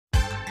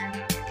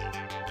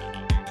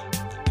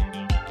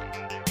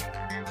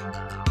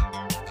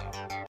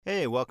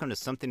Hey, welcome to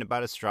Something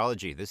About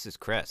Astrology. This is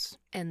Chris,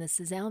 And this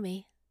is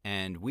Almy.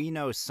 and we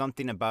know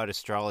something about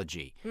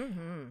astrology.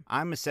 Mm-hmm.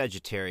 I'm a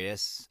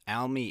Sagittarius,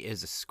 Almy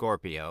is a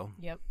Scorpio.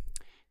 Yep.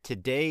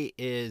 Today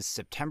is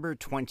September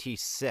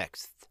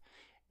 26th,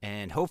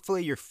 and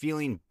hopefully you're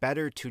feeling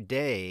better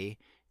today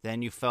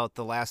than you felt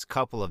the last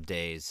couple of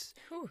days.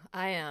 Whew,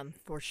 I am,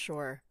 for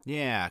sure.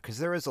 Yeah, because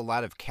there is a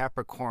lot of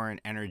Capricorn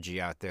energy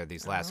out there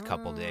these last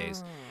couple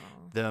days.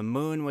 Oh. The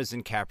moon was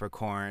in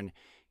Capricorn.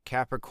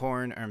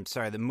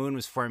 The moon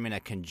was forming a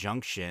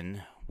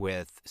conjunction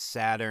with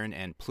Saturn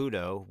and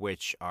Pluto,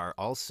 which are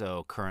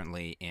also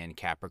currently in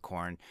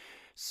Capricorn.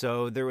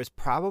 So there was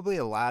probably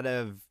a lot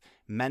of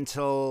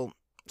mental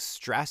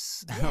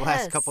stress the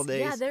last couple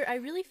days. Yeah, I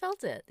really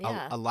felt it.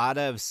 Yeah. A lot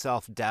of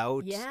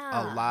self-doubt.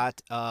 Yeah. A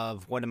lot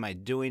of what am I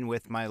doing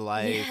with my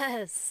life?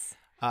 Yes.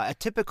 A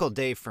typical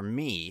day for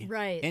me.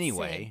 Right.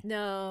 Anyway. Same.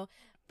 No,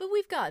 but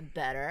we've gotten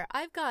better.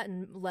 I've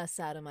gotten less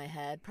out of my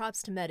head.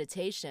 Props to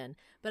meditation.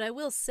 But I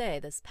will say,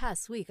 this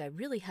past week, I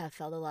really have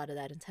felt a lot of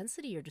that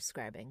intensity you're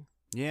describing.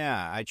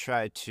 Yeah, I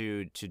try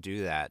to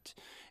do that.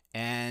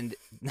 And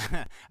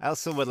I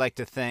also would like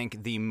to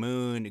thank the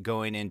moon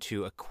going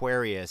into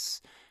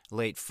Aquarius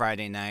late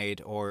Friday night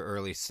or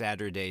early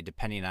Saturday,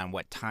 depending on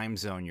what time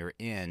zone you're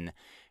in.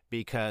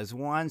 Because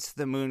once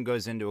the moon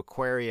goes into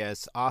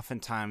Aquarius,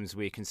 oftentimes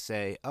we can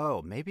say,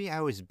 oh, maybe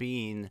I was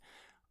being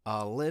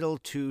a little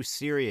too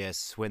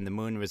serious when the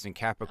moon was in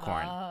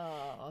Capricorn.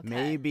 Oh, okay.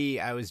 Maybe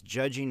I was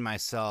judging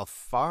myself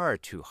far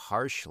too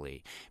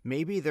harshly.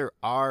 Maybe there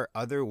are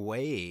other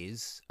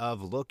ways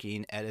of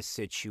looking at a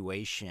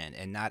situation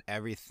and not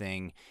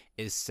everything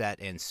is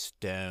set in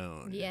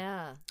stone.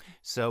 Yeah.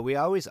 So we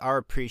always are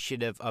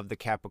appreciative of the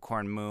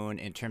Capricorn moon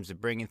in terms of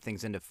bringing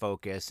things into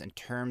focus, in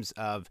terms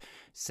of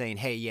saying,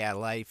 hey, yeah,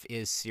 life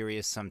is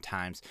serious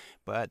sometimes.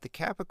 But the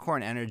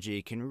Capricorn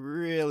energy can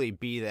really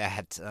be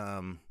that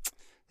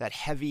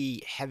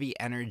heavy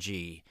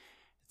energy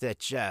that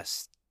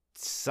just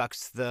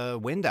sucks the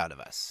wind out of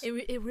us.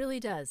 It really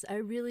does. I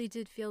really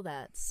did feel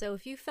that. So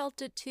if you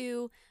felt it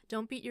too,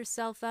 don't beat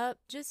yourself up.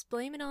 Just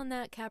blame it on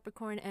that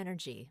Capricorn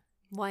energy.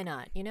 Why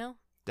not, you know?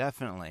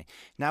 Definitely.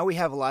 Now we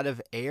have a lot of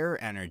air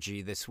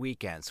energy this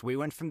weekend. So we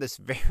went from this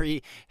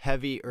very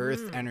heavy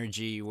earth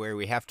energy where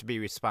we have to be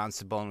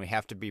responsible and we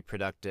have to be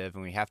productive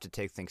and we have to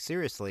take things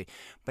seriously.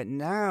 But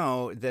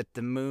now that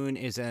the moon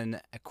is in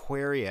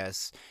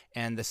Aquarius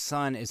and the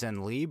sun is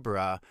in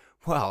Libra,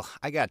 well,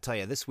 I got to tell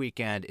you, this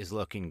weekend is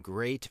looking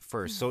great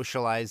for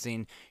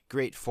socializing,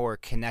 great for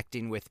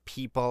connecting with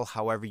people,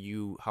 however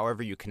you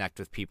connect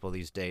with people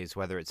these days,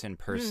 whether it's in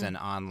person,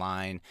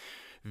 online,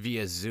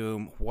 via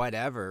Zoom,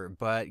 whatever,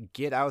 but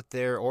get out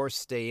there or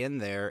stay in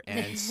there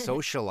and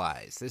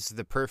socialize. This is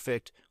the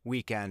perfect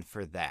weekend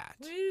for that.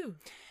 Woo!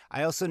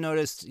 I also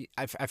noticed,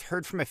 I've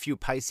heard from a few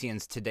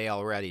Pisceans today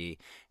already,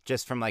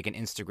 just from like an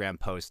Instagram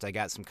post. I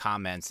got some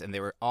comments and they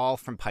were all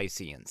from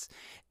Pisceans.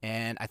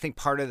 And I think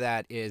part of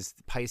that is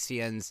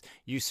Pisceans,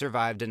 you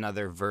survived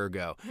another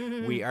Virgo.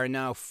 We are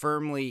now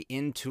firmly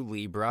into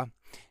Libra.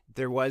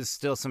 There was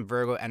still some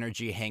Virgo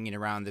energy hanging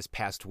around this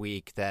past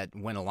week that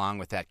went along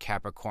with that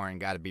Capricorn,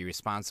 got to be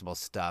responsible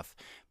stuff.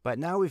 But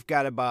now we've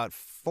got about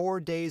 4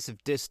 days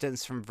of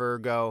distance from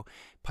Virgo,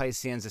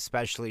 Pisceans,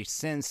 especially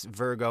since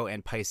Virgo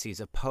and Pisces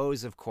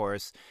oppose, of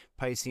course.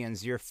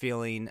 Pisceans, you're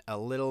feeling a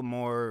little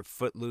more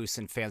footloose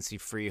and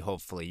fancy-free,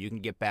 hopefully. You can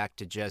get back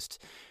to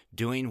just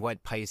doing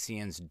what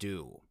Pisceans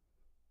do.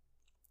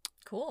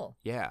 Cool.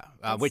 Yeah,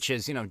 which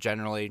is,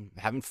 generally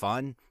having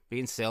fun,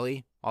 being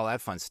silly, all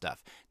that fun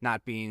stuff,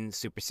 not being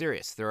super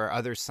serious. There are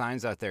other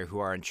signs out there who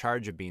are in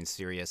charge of being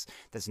serious.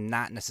 That's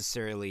not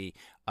necessarily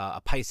a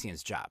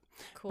Piscean's job.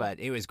 Cool. But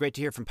it was great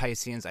to hear from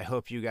Pisceans. I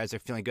hope you guys are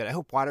feeling good. I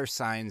hope water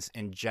signs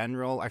in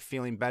general are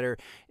feeling better,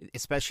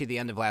 especially the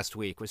end of last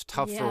week was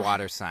tough for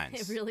water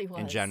signs. It really was.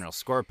 In general.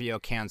 Scorpio,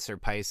 Cancer,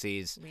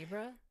 Pisces.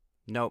 Libra?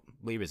 Nope,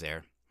 Libra's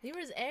air.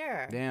 Libra's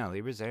air. Yeah,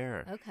 Libra's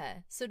air.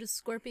 Okay. So does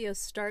Scorpio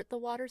start the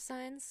water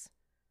signs?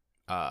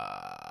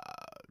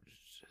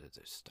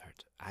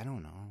 Start. I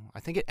don't know. I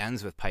think it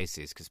ends with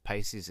Pisces because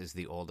Pisces is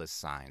the oldest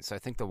sign. So I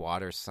think the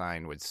water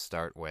sign would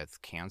start with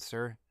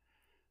Cancer.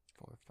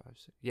 4, 5,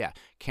 6. Yeah,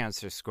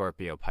 Cancer,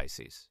 Scorpio,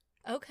 Pisces.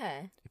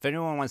 Okay. If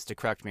anyone wants to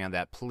correct me on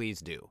that, please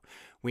do.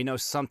 We know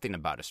something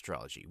about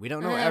astrology. We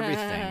don't know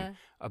everything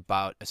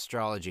about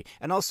astrology.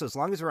 And also, as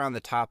long as we're on the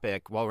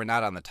topic, well, we're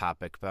not on the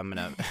topic, but I'm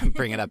going to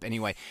bring it up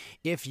anyway.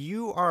 If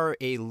you are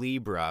a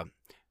Libra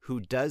who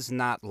does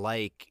not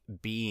like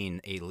being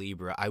a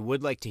Libra, I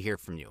would like to hear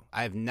from you.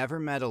 I've never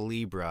met a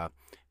Libra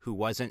who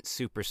wasn't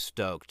super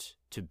stoked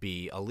to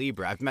be a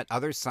Libra. I've met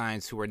other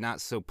signs who were not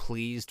so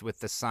pleased with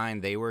the sign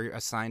they were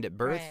assigned at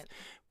birth. Right.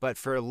 But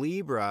for a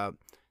Libra,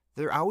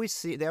 they always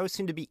seem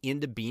to be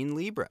into being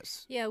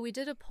Libras. Yeah, we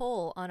did a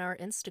poll on our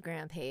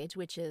Instagram page,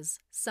 which is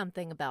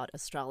something about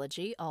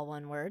astrology, all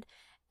one word.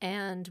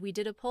 And we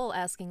did a poll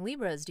asking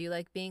Libras, do you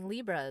like being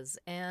Libras?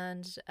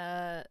 And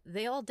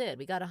they all did.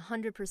 We got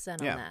 100%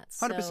 on that.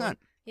 100%.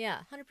 Yeah,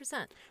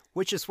 100%.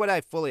 Which is what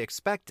I fully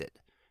expected.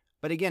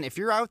 But again, if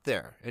you're out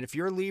there and if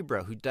you're a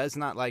Libra who does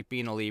not like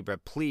being a Libra,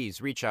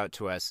 please reach out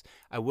to us.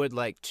 I would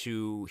like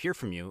to hear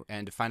from you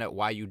and to find out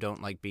why you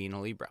don't like being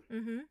a Libra.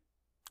 Mm-hmm.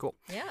 Cool.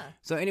 Yeah.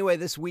 So anyway,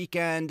 this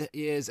weekend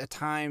is a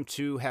time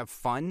to have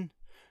fun.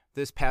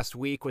 This past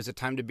week was a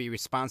time to be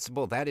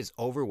responsible. That is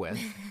over with.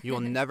 You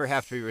will never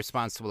have to be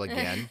responsible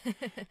again.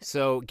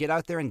 So get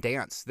out there and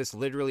dance. This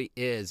literally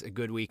is a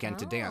good weekend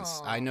to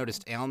dance. I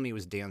noticed Almy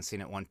was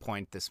dancing at one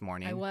point this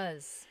morning. I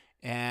was.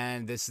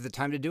 And this is the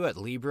time to do it.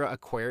 Libra,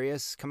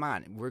 Aquarius, come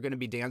on. We're going to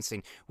be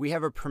dancing. We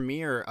have a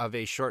premiere of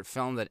a short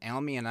film that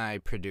Almy and I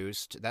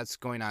produced. That's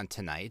going on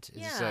tonight.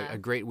 Yeah. It's a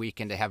great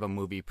weekend to have a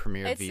movie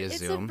premiere via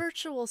Zoom. It's a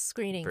virtual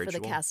screening for the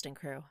cast and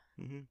crew.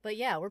 Mm-hmm. But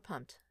yeah, we're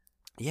pumped.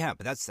 Yeah,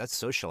 but that's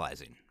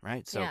socializing,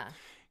 right? So yeah.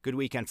 Good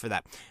weekend for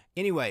that.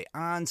 Anyway,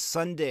 on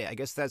Sunday, I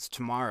guess that's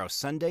tomorrow,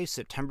 Sunday,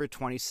 September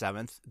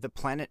 27th, the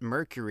planet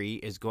Mercury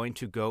is going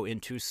to go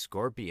into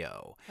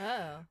Scorpio.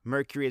 Oh.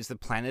 Mercury is the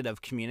planet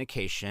of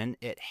communication.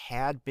 It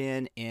had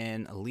been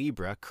in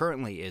Libra,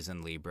 currently is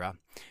in Libra,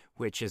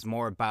 which is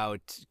more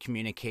about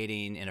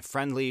communicating in a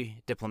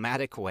friendly,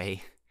 diplomatic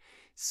way.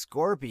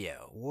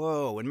 Scorpio,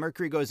 whoa, when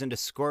Mercury goes into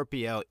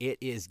Scorpio, it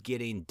is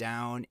getting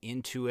down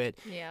into it,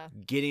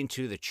 getting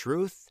to the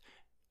truth.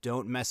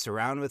 Don't mess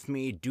around with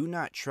me. Do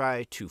not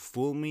try to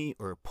fool me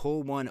or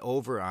pull one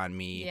over on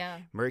me. Yeah.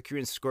 Mercury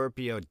in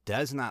Scorpio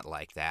does not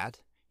like that.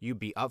 You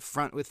be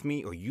upfront with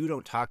me or you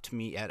don't talk to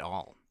me at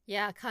all.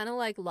 Yeah, kind of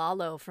like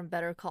Lalo from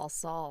Better Call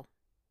Saul.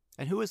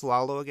 And who is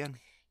Lalo again?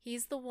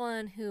 He's the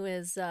one who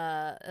is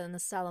in the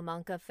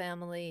Salamanca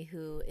family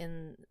who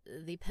in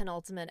the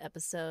penultimate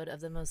episode of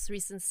the most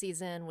recent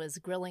season was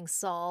grilling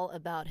Saul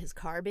about his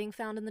car being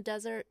found in the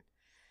desert.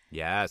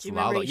 Yes,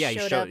 Lalo. Yeah,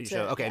 you showed.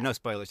 Okay, no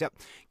spoilers. Yep.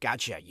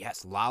 Gotcha.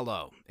 Yes,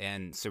 Lalo.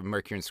 And so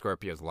Mercury and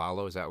Scorpio is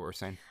Lalo. Is that what we're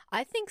saying?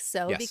 I think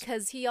so, yes.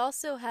 Because he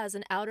also has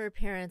an outer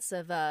appearance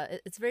of,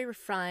 it's very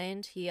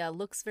refined. He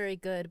looks very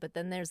good, but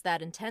then there's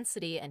that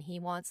intensity and he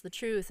wants the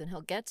truth and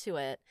he'll get to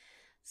it.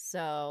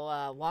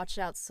 So watch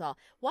out, Saul.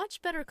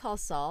 Watch Better Call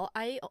Saul.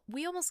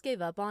 We almost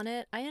gave up on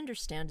it. I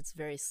understand it's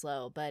very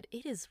slow, but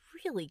it is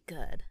really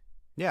good.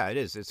 Yeah, it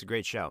is. It's a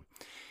great show.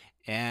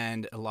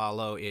 And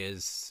Lalo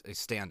is a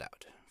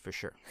standout. For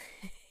sure.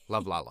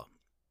 Love Lalo.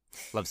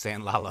 Love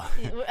saying Lalo.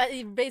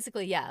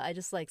 Basically, yeah. I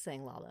just like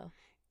saying Lalo.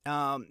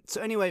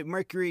 So anyway,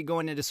 Mercury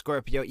going into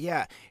Scorpio.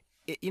 Yeah,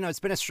 it's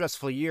been a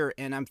stressful year,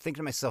 and I'm thinking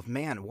to myself,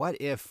 man, what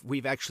if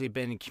we've actually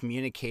been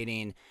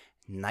communicating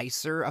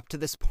nicer up to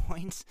this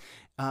point?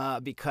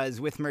 Because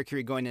with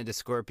Mercury going into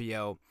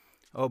Scorpio,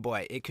 oh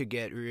boy, it could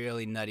get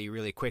really nutty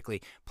really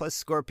quickly.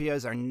 Plus,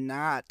 Scorpios are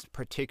not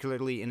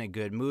particularly in a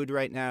good mood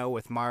right now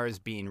with Mars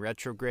being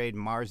retrograde.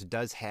 Mars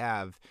does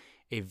have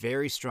a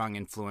very strong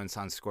influence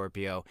on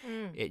Scorpio.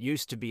 It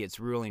used to be its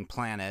ruling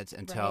planet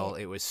until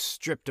it was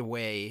stripped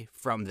away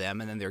from them,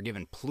 and then they were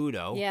given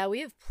Pluto. Yeah, we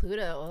have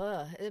Pluto.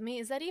 Ugh. I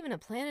mean, is that even a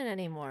planet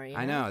anymore?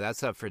 I know,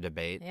 that's up for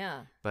debate.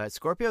 Yeah. But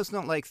Scorpios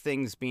don't like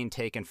things being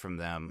taken from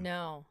them.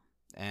 No.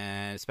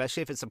 And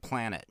especially if it's a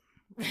planet,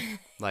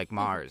 like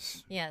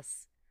Mars.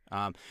 Yes.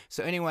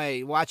 So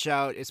anyway, watch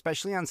out,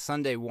 especially on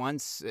Sunday.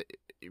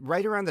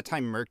 Right around the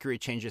time Mercury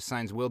changes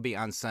signs will be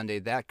on Sunday.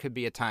 That could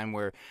be a time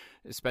where,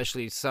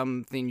 especially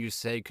something you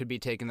say could be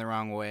taken the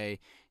wrong way.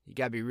 You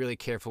got to be really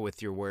careful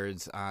with your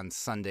words on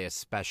Sunday,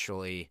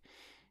 especially.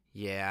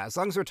 Yeah, as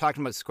long as we're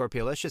talking about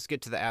Scorpio, let's just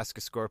get to the Ask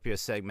a Scorpio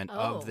segment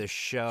of the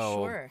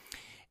show. Sure.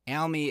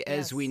 Almy,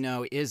 as we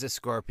know, is a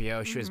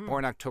Scorpio. She was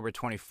born October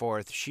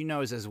 24th. She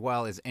knows as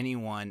well as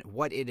anyone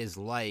what it is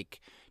like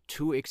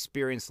to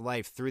experience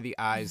life through the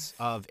eyes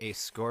of a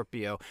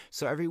Scorpio.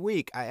 So every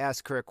week I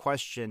ask her a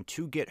question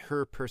to get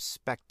her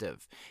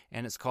perspective,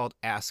 and it's called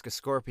Ask a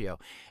Scorpio.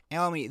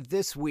 Almy,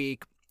 this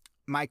week,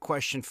 my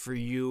question for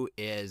you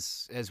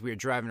is, as we were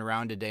driving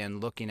around today and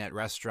looking at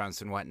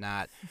restaurants and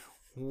whatnot,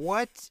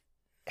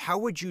 how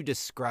would you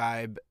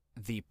describe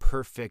the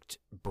perfect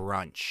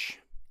brunch?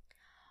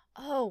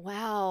 Oh,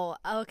 wow.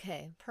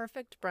 Okay,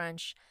 perfect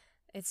brunch.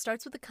 It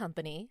starts with the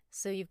company,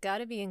 so you've got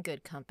to be in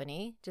good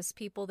company, just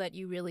people that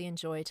you really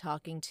enjoy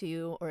talking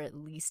to or at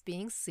least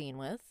being seen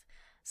with.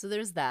 So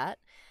there's that.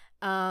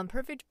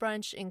 Perfect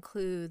brunch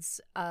includes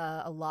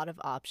a lot of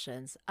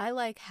options. I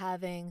like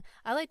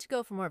to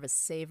go for more of a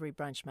savory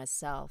brunch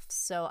myself,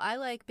 so I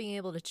like being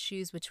able to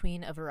choose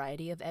between a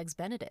variety of Eggs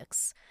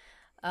Benedicts,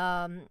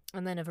 and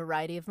then a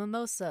variety of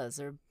mimosas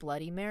or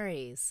Bloody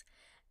Marys.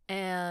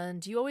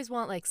 And you always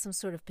want like some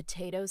sort of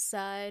potato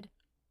side.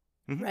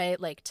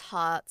 Right, like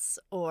tots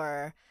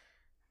or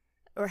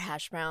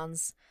hash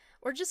browns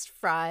or just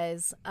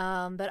fries.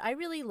 But I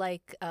really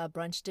like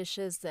brunch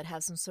dishes that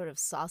have some sort of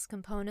sauce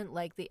component,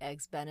 like the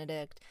Eggs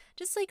Benedict.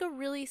 Just like a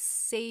really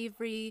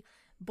savory,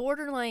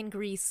 borderline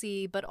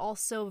greasy, but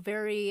also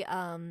very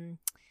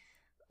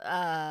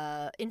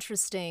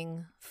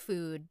interesting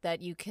food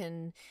that you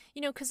can,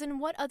 because in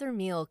what other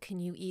meal can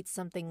you eat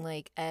something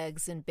like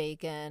eggs and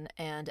bacon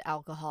and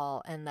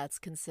alcohol and that's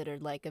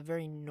considered like a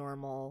very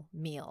normal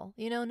meal?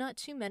 Not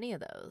too many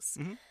of those.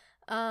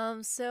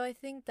 So I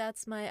think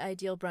that's my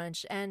ideal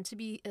brunch, and to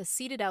be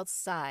seated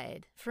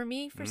outside. For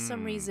me, for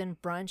some Mm. reason,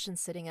 brunch and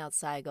sitting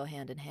outside go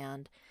hand in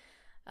hand.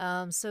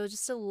 So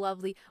just a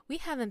lovely. We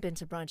haven't been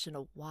to brunch in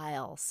a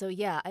while, so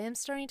yeah, I am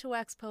starting to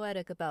wax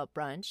poetic about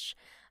brunch.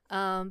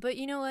 But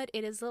you know what?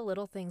 It is the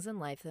little things in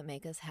life that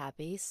make us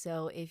happy.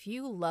 So if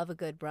you love a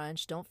good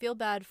brunch, don't feel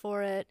bad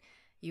for it.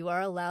 You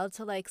are allowed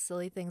to like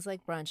silly things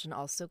like brunch and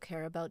also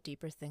care about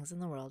deeper things in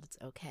the world. It's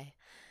okay.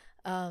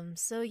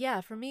 So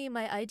yeah, for me,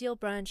 my ideal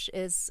brunch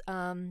is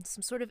some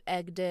sort of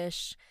egg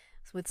dish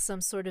with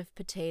some sort of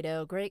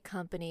potato, great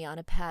company on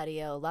a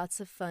patio, lots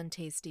of fun,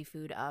 tasty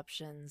food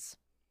options,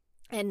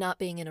 and not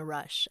being in a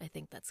rush. I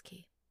think that's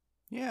key.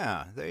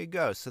 Yeah, there you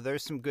go. So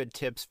there's some good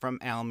tips from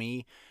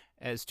Almy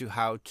as to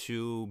how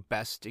to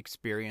best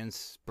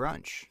experience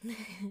brunch.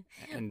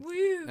 And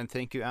Woo! and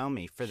thank you,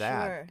 Almy, for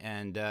that. Sure.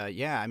 And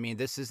yeah, I mean,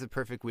 this is the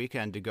perfect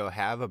weekend to go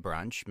have a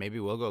brunch. Maybe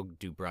we'll go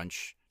do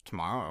brunch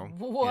tomorrow.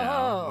 Wouldn't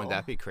Whoa.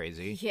 that be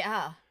crazy?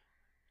 Yeah.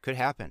 Could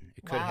happen.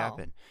 It could Wow.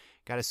 happen.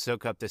 Got to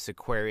soak up this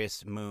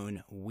Aquarius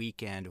moon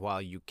weekend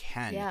while you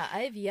can. Yeah, I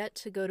have yet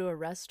to go to a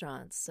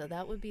restaurant, so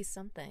that would be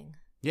something.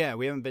 Yeah,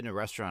 we haven't been to a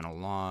restaurant in a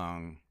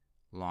long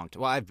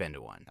time. Well, I've been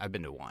to one.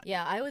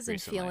 Yeah, I wasn't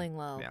Recently. feeling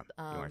well. Yeah,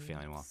 you weren't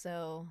feeling well.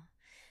 So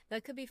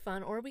that could be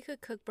fun. Or we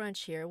could cook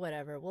brunch here,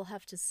 whatever. We'll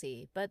have to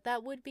see. But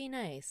that would be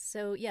nice.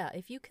 So yeah,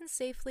 if you can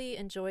safely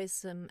enjoy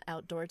some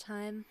outdoor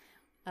time,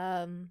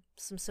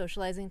 some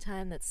socializing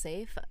time that's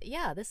safe,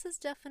 yeah, this is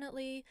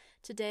definitely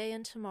today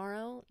and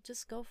tomorrow.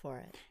 Just go for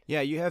it.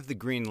 Yeah, you have the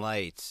green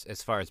light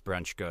as far as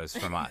brunch goes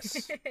from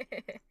us.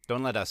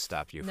 Don't let us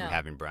stop you from No.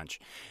 having brunch.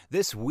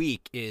 This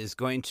week is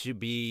going to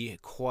be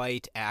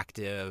quite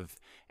active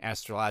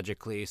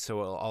astrologically,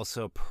 so it'll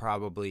also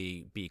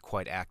probably be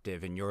quite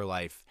active in your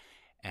life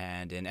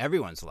and in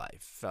everyone's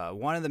life.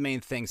 One of the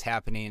main things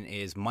happening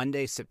is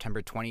Monday,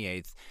 September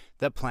 28th,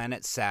 the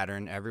planet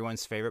Saturn,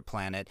 everyone's favorite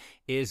planet,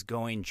 is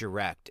going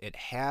direct. It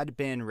had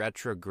been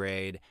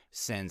retrograde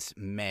since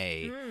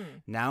May.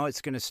 Now it's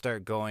going to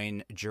start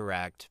going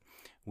direct.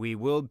 We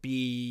will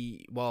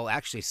be, well,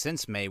 actually,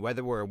 since May,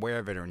 whether we're aware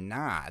of it or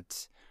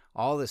not,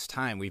 all this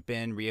time we've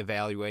been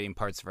reevaluating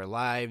parts of our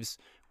lives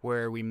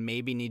where we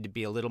maybe need to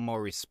be a little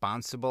more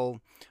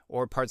responsible,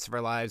 or parts of our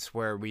lives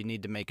where we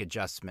need to make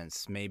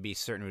adjustments. Maybe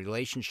certain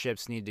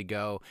relationships need to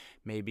go,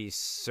 maybe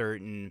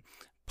certain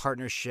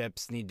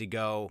partnerships need to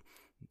go,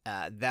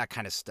 that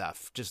kind of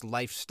stuff. Just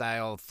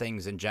lifestyle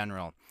things in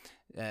general.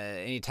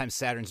 Anytime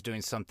Saturn's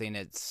doing something,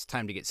 it's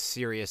time to get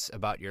serious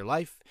about your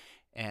life.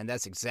 And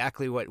that's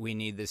exactly what we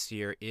need this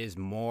year is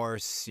more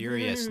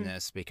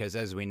seriousness because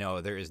as we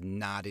know, there is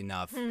not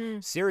enough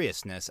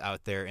seriousness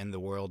out there in the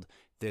world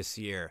this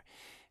year.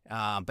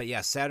 But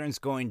yeah, Saturn's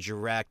going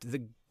direct.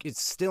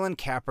 It's still in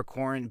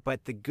Capricorn,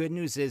 but the good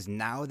news is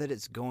now that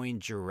it's going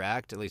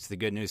direct, at least the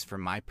good news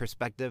from my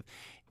perspective,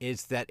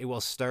 is that it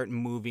will start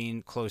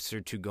moving closer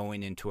to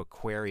going into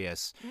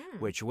Aquarius,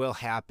 which will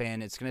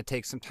happen. It's going to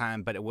take some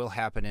time, but it will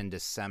happen in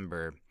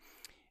December.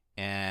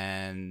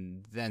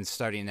 And then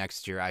starting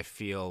next year, I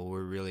feel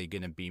we're really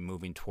going to be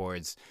moving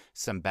towards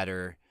some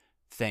better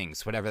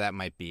things, whatever that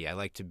might be. I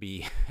like to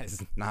be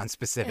as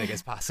non-specific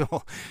as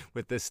possible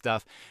with this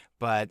stuff,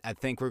 but I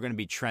think we're going to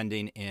be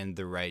trending in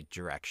the right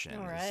direction,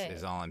 All right.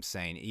 is all I'm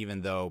saying,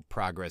 even though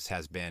progress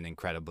has been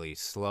incredibly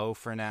slow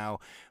for now.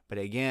 But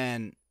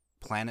again,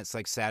 planets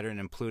like Saturn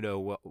and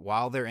Pluto,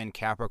 while they're in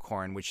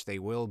Capricorn, which they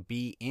will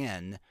be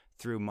in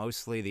through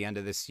mostly the end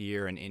of this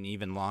year and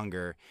even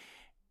longer,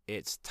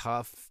 it's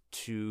tough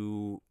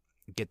to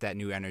get that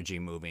new energy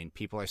moving.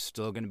 People are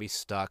still going to be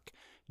stuck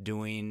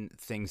doing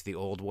things the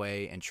old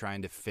way and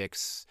trying to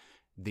fix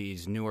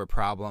these newer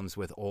problems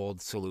with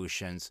old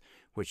solutions,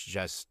 which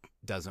just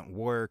doesn't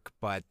work.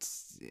 But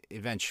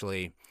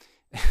eventually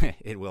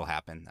it will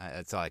happen.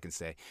 That's all I can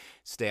say.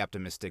 Stay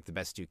optimistic the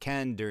best you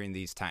can during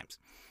these times.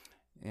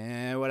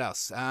 And what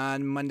else?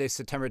 On Monday,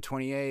 September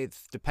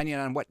 28th, depending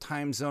on what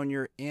time zone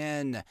you're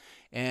in,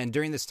 and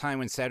during this time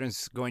when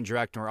Saturn's going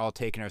direct and we're all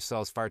taking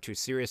ourselves far too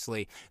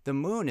seriously, the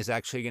moon is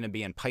actually going to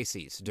be in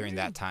Pisces during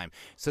that time.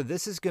 So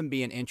this is going to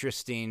be an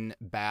interesting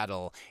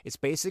battle. It's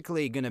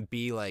basically going to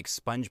be like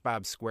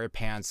SpongeBob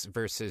SquarePants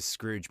versus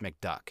Scrooge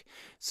McDuck.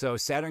 So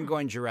Saturn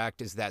going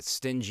direct is that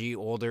stingy,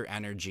 older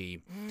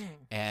energy,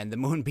 and the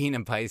moon being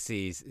in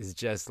Pisces is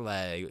just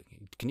like,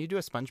 can you do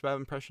a SpongeBob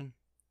impression?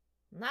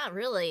 Not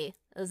really.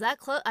 Is that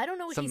close? I don't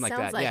know what Something he like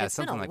sounds that. like. Yeah, It's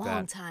been a something like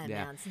long that. time,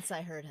 Yeah. man, since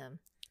I heard him.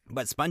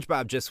 But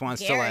SpongeBob just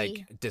wants to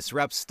Gary. like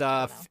disrupt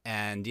stuff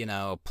and,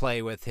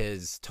 play with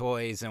his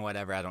toys and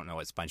whatever. I don't know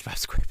what SpongeBob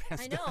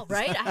SquarePants I know, does.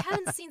 right? I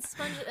haven't seen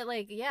Sponge.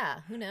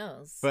 Who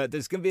knows? But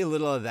there's going to be a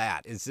little of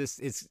that. It's just,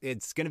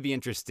 it's going to be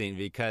interesting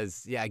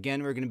because, yeah,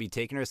 again, we're going to be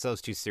taking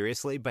ourselves too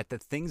seriously, but the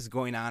things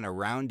going on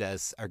around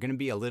us are going to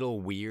be a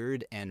little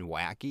weird and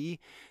wacky.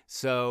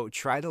 So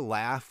try to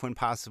laugh when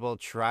possible.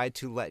 Try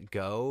to let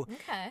go.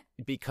 Okay.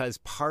 Because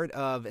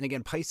and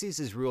again, Pisces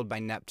is ruled by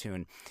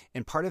Neptune,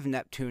 and part of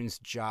Neptune's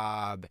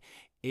job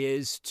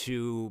is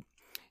to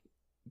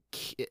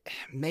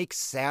make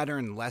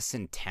Saturn less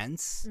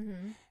intense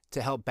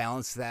to help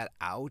balance that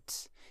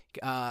out.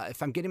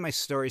 if I'm getting my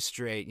story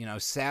straight,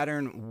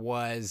 Saturn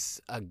was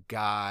a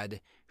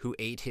god who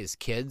ate his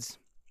kids.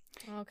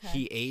 Okay.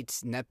 He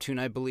ate Neptune,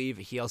 I believe.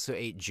 He also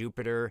ate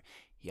Jupiter.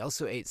 He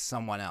also ate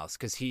someone else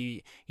because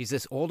he's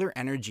this older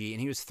energy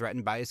and he was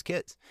threatened by his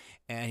kids.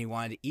 And he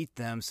wanted to eat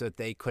them so that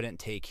they couldn't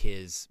take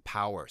his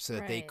power, so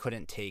that they Right.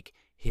 couldn't take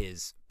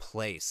his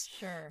place.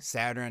 Sure.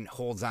 Saturn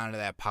holds on to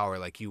that power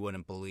like you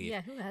wouldn't believe.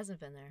 Yeah, who hasn't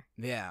been there?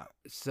 Yeah.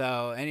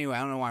 So anyway, I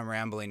don't know why I'm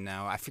rambling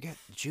now. I forget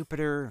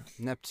Jupiter,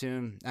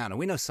 Neptune. I don't know.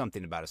 We know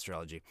something about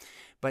astrology.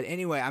 But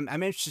anyway, I'm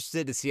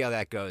interested to see how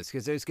that goes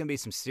because there's going to be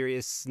some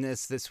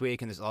seriousness this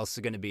week, and there's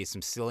also going to be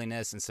some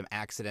silliness and some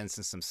accidents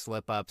and some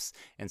slip-ups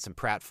and some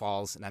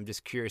pratfalls, and I'm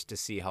just curious to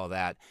see how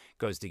that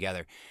goes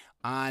together.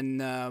 On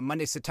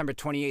Monday, September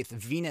 28th,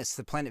 Venus,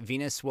 the planet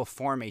Venus, will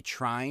form a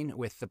trine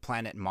with the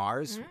planet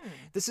Mars.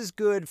 This is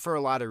good for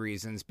a lot of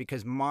reasons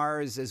because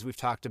Mars, as we've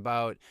talked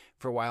about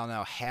for a while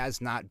now,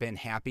 has not been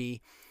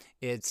happy.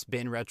 It's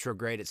been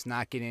retrograde. It's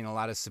not getting a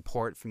lot of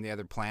support from the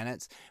other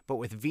planets. But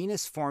with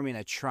Venus forming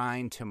a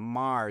trine to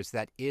Mars,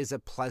 that is a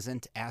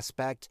pleasant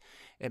aspect.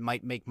 It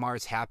might make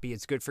Mars happy.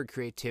 It's good for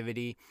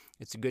creativity.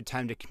 It's a good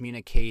time to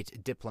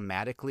communicate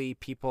diplomatically.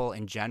 People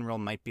in general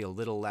might be a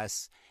little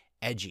less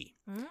edgy.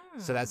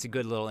 So that's a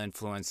good little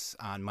influence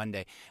on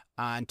Monday.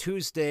 On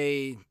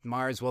Tuesday,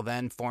 Mars will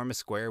then form a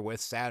square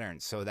with Saturn.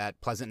 So that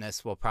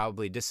pleasantness will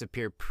probably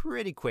disappear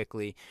pretty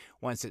quickly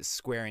once it's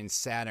squaring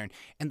Saturn.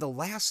 And the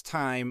last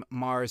time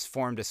Mars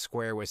formed a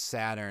square with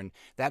Saturn,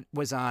 that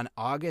was on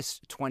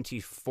August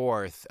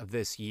 24th of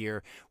this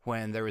year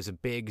when there was a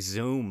big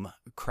Zoom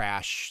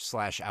crash /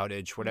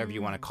 outage, whatever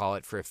you want to call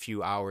it, for a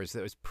few hours.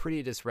 That was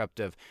pretty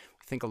disruptive.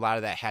 I think a lot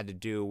of that had to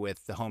do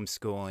with the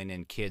homeschooling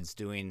and kids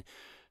doing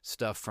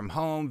stuff from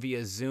home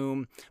via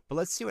Zoom. But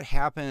let's see what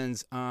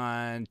happens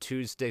on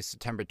Tuesday,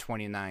 September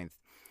 29th.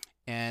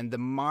 And the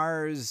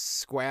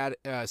Mars-Saturn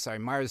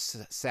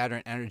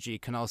energy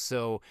can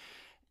also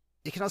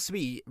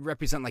be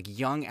represent like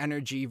young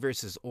energy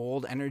versus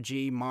old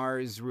energy.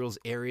 Mars rules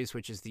Aries,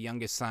 which is the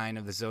youngest sign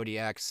of the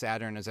zodiac.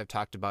 Saturn, as I've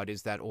talked about,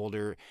 is that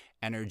older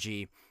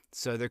energy.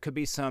 So there could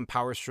be some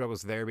power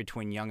struggles there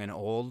between young and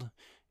old,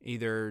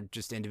 either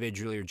just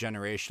individually or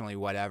generationally,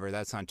 whatever.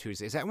 That's on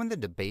Tuesday. Is that when the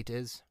debate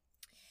is?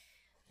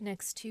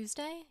 Next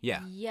Tuesday?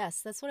 Yeah. Yes,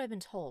 that's what I've been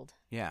told.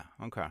 Yeah.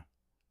 Okay.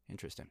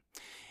 Interesting.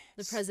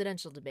 The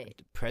presidential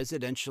debate.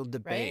 Presidential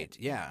debate. Right?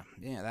 Yeah.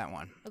 Yeah, that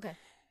one. Okay.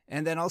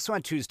 And then also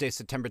on Tuesday,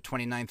 September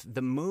 29th,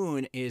 the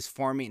moon is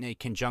forming a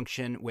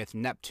conjunction with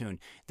Neptune.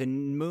 The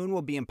moon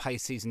will be in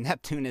Pisces.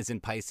 Neptune is in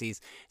Pisces.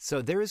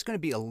 So there is going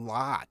to be a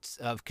lot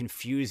of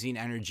confusing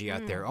energy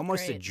out there,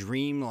 almost a great.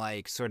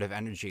 dreamlike sort of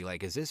energy.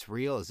 Like, is this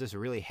real? Is this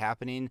really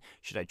happening?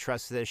 Should I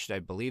trust this? Should I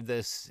believe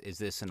this? Is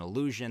this an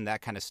illusion?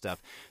 That kind of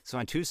stuff. So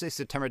on Tuesday,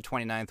 September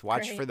 29th,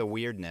 watch Great. for the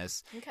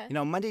weirdness. Okay.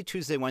 Monday,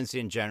 Tuesday, Wednesday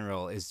in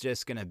general is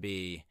just going to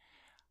be...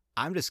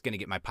 I'm just going to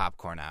get my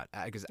popcorn out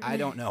because I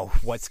don't know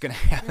what's going to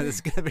happen.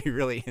 It's going to be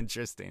really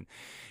interesting.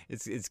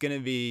 It's going to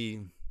be,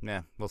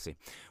 we'll see.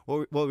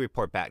 We'll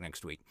report back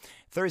next week.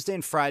 Thursday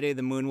and Friday,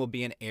 the moon will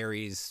be in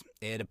Aries.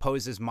 It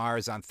opposes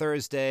Mars on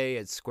Thursday.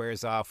 It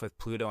squares off with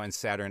Pluto and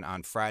Saturn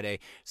on Friday.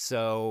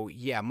 So,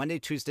 yeah, Monday,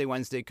 Tuesday,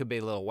 Wednesday could be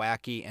a little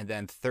wacky. And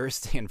then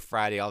Thursday and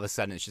Friday, all of a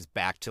sudden, it's just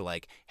back to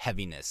like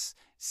heaviness,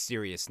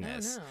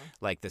 seriousness,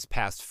 like this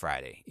past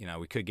Friday.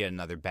 We could get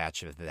another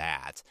batch of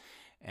that.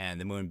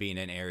 And the moon being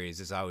in Aries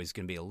is always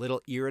going to be a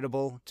little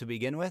irritable to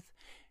begin with.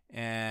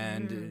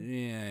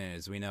 And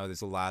as we know,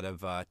 there's a lot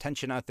of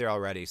tension out there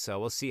already. So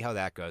we'll see how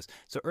that goes.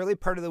 So early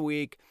part of the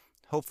week,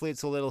 hopefully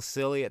it's a little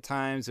silly at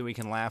times and we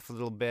can laugh a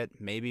little bit.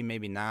 Maybe,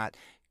 maybe not.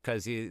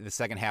 Because the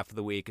second half of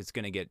the week is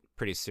going to get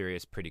pretty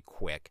serious pretty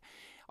quick.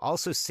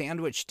 Also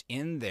sandwiched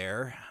in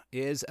there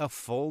is a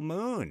full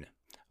moon.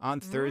 On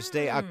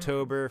Thursday,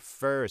 October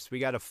 1st, we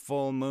got a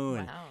full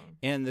moon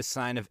in the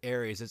sign of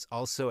Aries. It's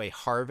also a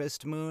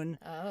harvest moon.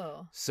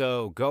 Oh.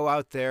 So go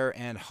out there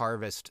and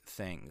harvest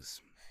things.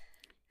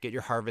 Get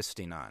your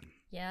harvesting on.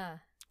 Yeah.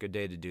 Good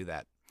day to do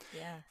that.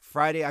 Yeah.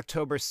 Friday,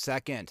 October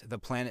 2nd, the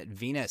planet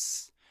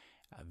Venus.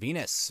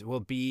 Venus will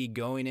be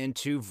going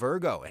into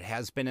Virgo. It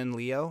has been in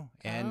Leo,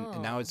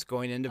 and now it's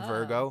going into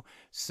Virgo.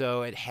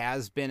 So it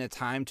has been a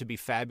time to be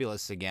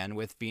fabulous again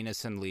with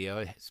Venus and Leo.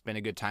 It's been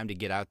a good time to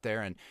get out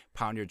there and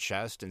pound your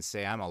chest and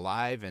say, I'm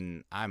alive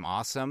and I'm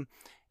awesome.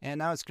 And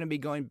now it's going to be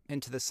going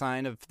into the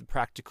sign of the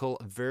practical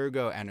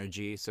Virgo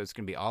energy. So it's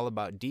going to be all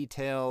about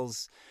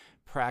details,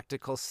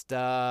 practical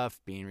stuff,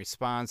 being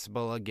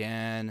responsible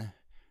again.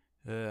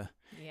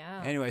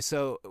 Yeah. Anyway,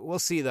 so we'll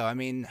see, though. I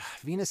mean,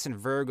 Venus and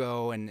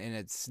Virgo and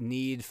its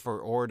need for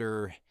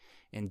order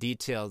and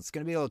detail, it's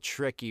going to be a little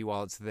tricky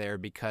while it's there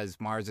because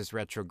Mars is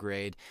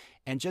retrograde.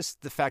 And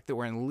just the fact that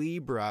we're in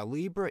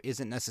Libra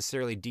isn't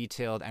necessarily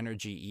detailed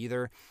energy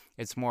either.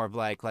 It's more of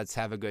like, let's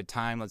have a good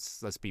time.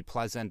 Let's be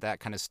pleasant, that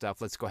kind of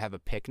stuff. Let's go have a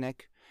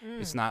picnic.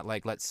 It's not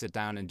like, let's sit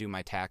down and do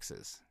my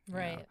taxes.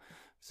 Right.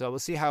 So we'll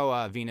see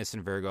how Venus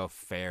and Virgo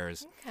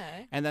fares.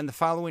 Okay. And then the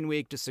following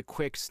week, just a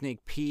quick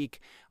sneak peek.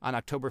 On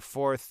October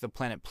 4th, the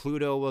planet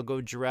Pluto will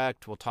go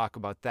direct. We'll talk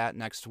about that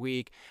next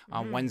week.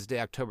 On Wednesday,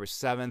 October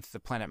 7th, the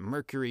planet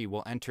Mercury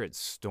will enter its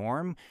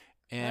storm.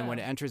 And when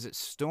it enters its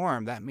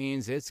storm, that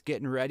means it's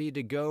getting ready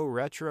to go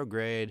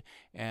retrograde.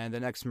 And the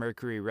next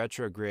Mercury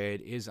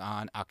retrograde is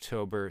on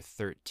October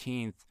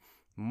 13th.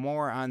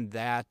 More on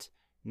that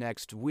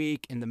next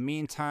week. In the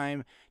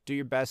meantime, do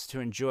your best to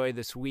enjoy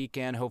this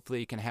weekend.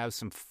 Hopefully you can have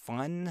some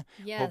fun.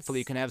 Yes. Hopefully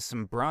you can have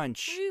some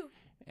brunch. Woo.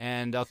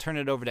 And I'll turn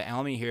it over to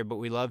Almy here, but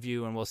we love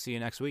you and we'll see you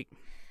next week.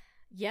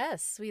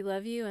 Yes, we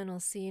love you and we'll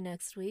see you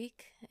next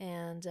week.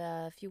 And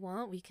if you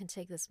want, we can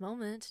take this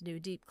moment to do a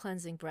deep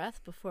cleansing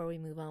breath before we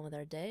move on with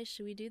our day.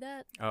 Should we do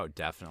that? Oh,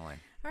 definitely.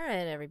 All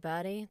right,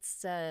 everybody.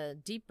 It's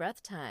deep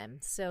breath time.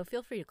 So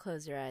feel free to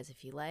close your eyes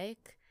if you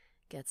like.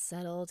 Get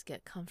settled,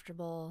 get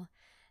comfortable.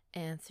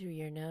 And through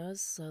your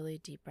nose, slowly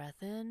deep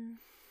breath in.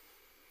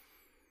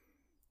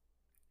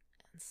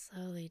 And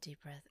slowly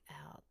deep breath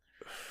out.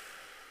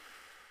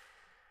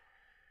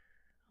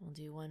 We'll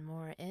do one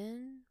more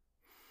in.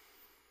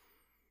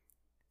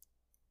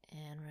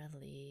 And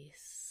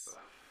release.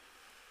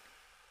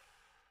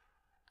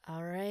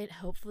 All right,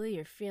 hopefully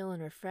you're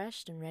feeling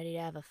refreshed and ready to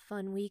have a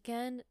fun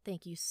weekend.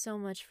 Thank you so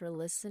much for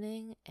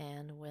listening,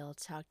 and we'll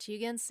talk to you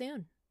again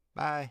soon.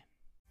 Bye.